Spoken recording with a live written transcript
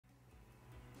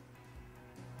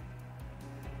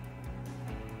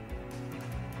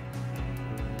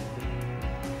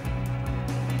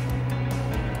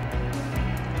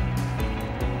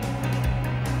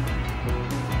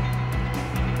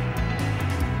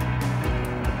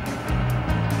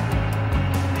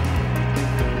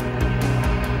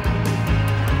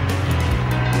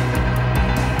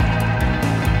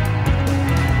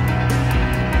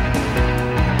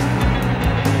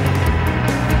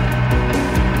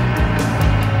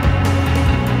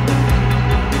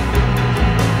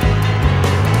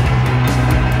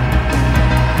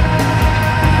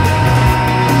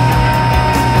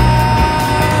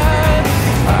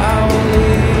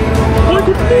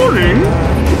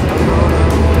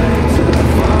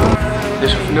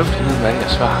fornuftighed med alle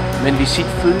svar. Men hvis I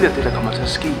følger det, der kommer til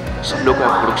at ske, så lukker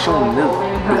jeg produktionen ned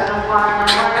nu.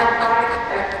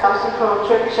 På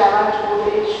Turkish Airlines rute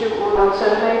 178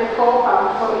 terminal forbound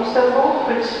for Istanbul.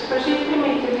 Proceed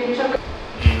immediately to...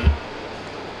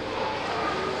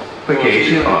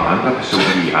 Bagage og andre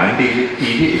personlige ejendele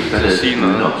ikke efterladt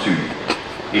uden opsyn.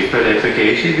 Efterladt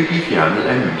bagage vil blive fjernet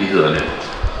af myndighederne.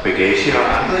 Bagage og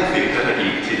andre effekter, der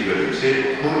ikke tilhører dem selv,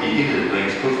 må ikke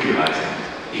nedbringes på flyrejsen.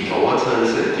 En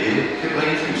overtrædelse af dette kan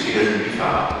bringe flysikkerheden i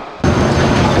fare.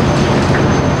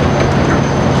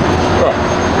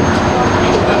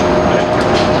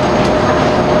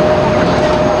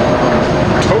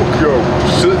 Tokyo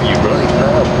City right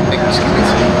now.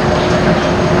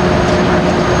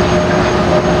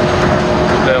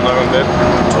 Det er nok om lidt.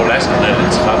 Jeg tror, Laskerne er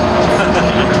lidt træt.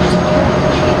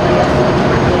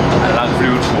 Der er en lang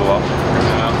flyvetur op.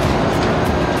 Ja.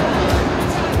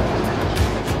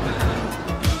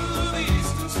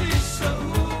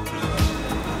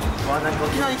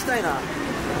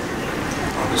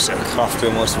 Det ser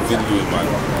kraftigt også vildt ud, mand.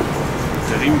 Det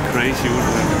ser rimelig crazy ud.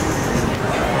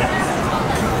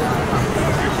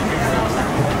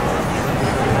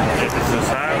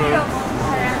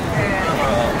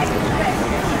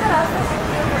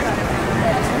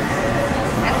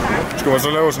 Skal man så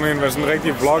lave sådan en med sådan en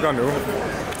rigtig vlogger nu?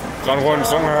 Rende rundt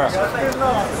sådan her.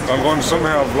 Rende rundt sådan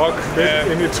her og vlog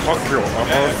ind i Tokyo. Og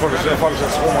få det til at folk til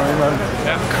at tro mig en eller anden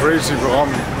crazy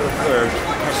berømt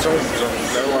person, som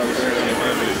laver alt det her.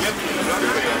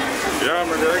 Ja,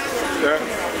 men det er ikke... Ja.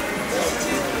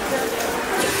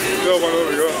 Det var bare noget,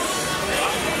 vi gør.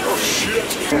 Oh shit!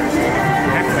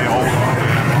 Det er over.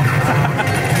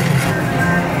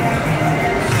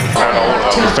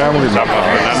 Family sammen på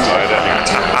den anden vej der.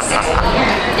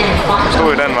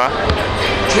 Stod i den, hva'?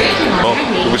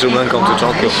 Du vil simpelthen komme til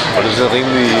Tokyo, og det ser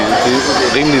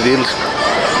rimelig vildt.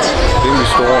 Rimelig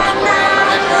stort.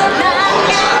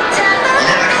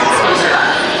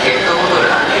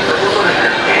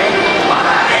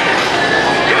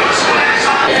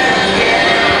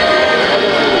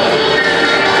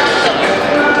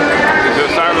 Det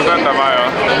er sejlet den der vej, ja.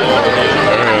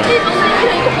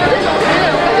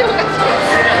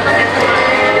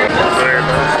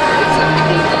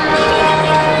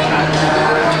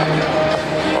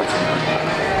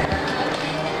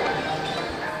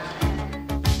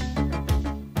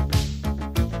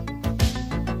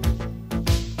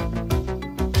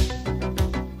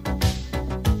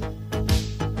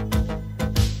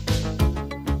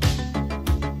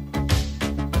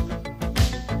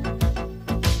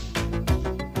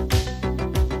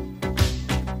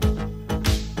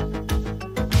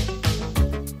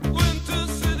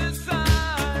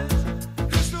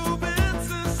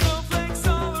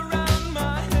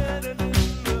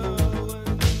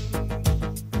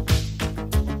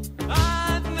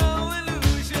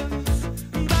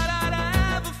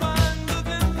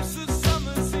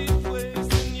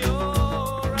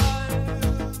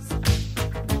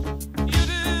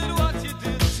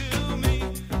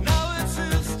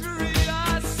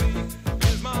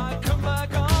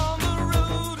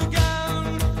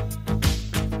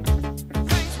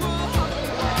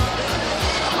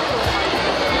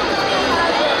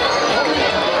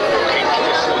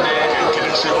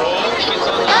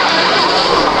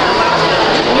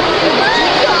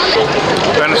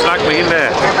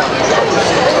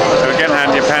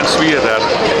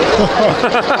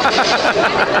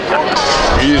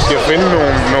 Vi skal finde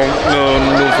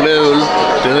nogle flere øl.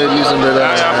 Det er ligesom det der.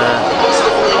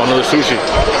 Og noget sushi.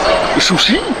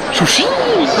 Sushi? Sushi?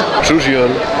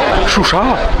 Sushi-øl.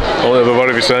 Sushar. Hvad var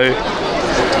det, vi sagde?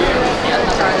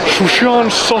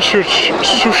 Sushan sausage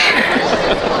sushi.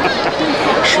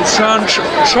 Sushan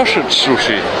sausage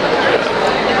sushi.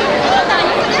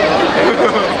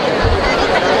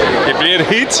 Det bliver et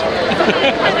hit.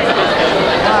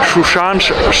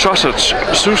 Sushan's sausage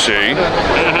sushi.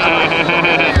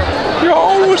 Yo,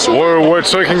 we're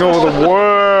taking over the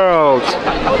world.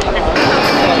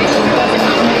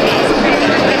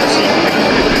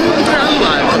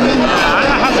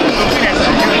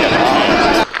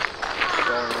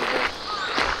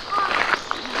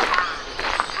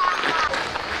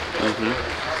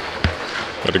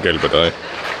 Og det gælder dig.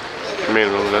 Mener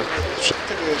du det?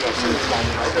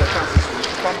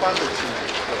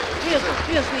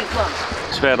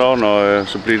 Svært over, når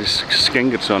så bliver det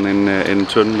skænket sådan en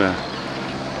tønde der.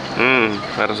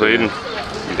 Hvad er der så i den?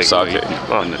 Sake.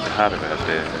 Men det har det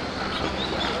været.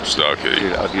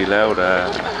 Sake. Og de er lavet af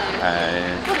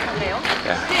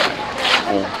ja.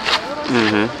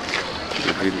 Det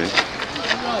er vildt, ikke?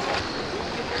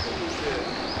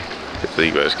 Jeg ved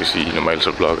ikke, hvad jeg skal sige. Normalt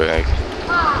så vlogger jeg ikke.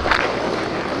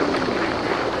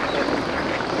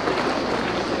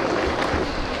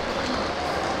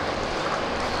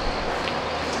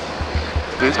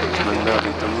 fedt, hvis man laver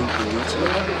det derude på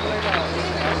YouTube.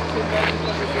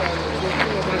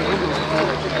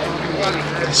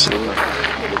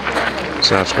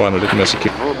 Så jeg tror, han er lidt mere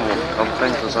sikker.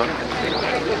 Omkring sig så.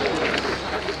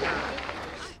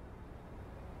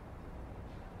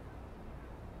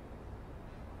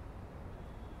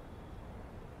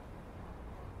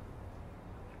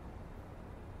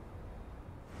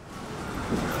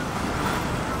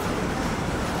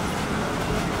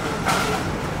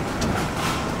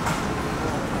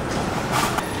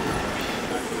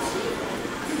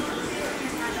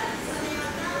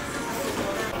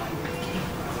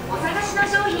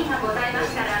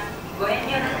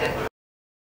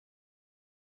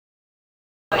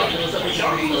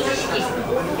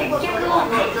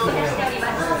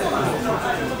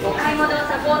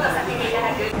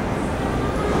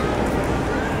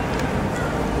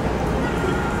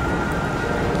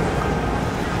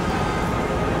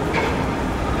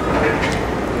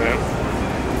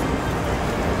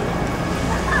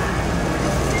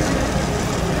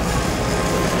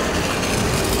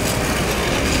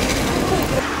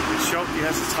 De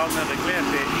har så travlt med at regulere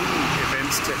det inden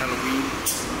events til Halloween.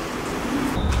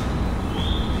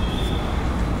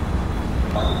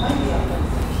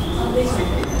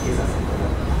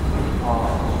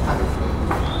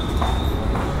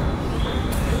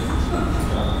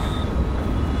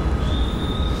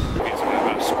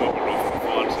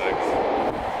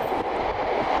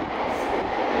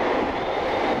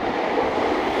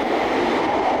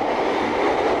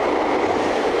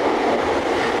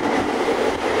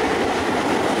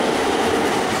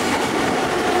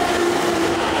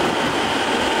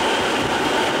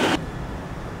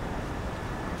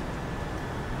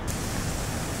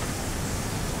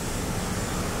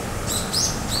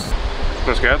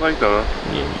 Hvad skal jeg drikke derude?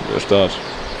 Ja, det er start.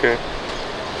 Okay.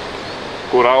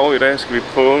 Goddag, i dag skal vi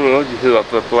prøve noget, der hedder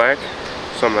The Black,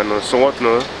 som er noget sort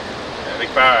noget. Er det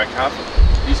ikke bare kaffe?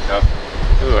 Iskaffe?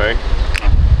 Det ved jeg ikke.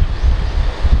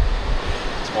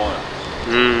 Tror jeg.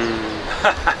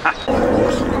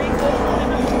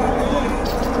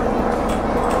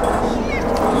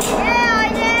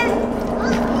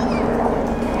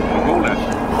 Cola.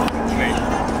 Okay.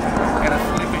 Er der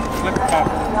flip-pop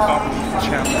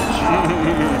challenge?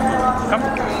 Kom.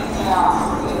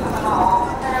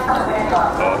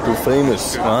 Du er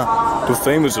famous, hva'? Du er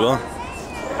famous, hva'?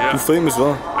 Du er famous,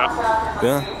 hva'?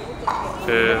 Ja.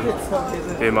 Ja.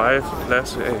 Det er mig,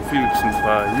 Lasse A. Philipsen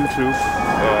fra YouTube,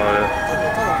 og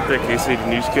der kan I se de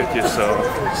nye sketches, så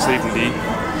se dem lige.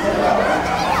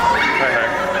 Hej hej.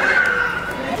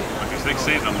 Man kan slet ikke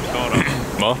se det, når man står der.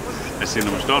 Hvad? Jeg siger,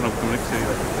 når man står der, kan man ikke se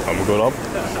det. Har du gået op?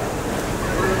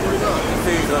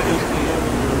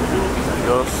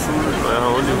 Jeg er også sulten, og jeg har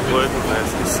ondt i ryggen, når jeg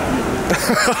skal sige.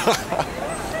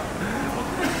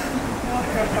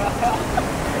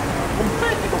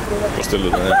 Hvor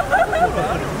stille det her.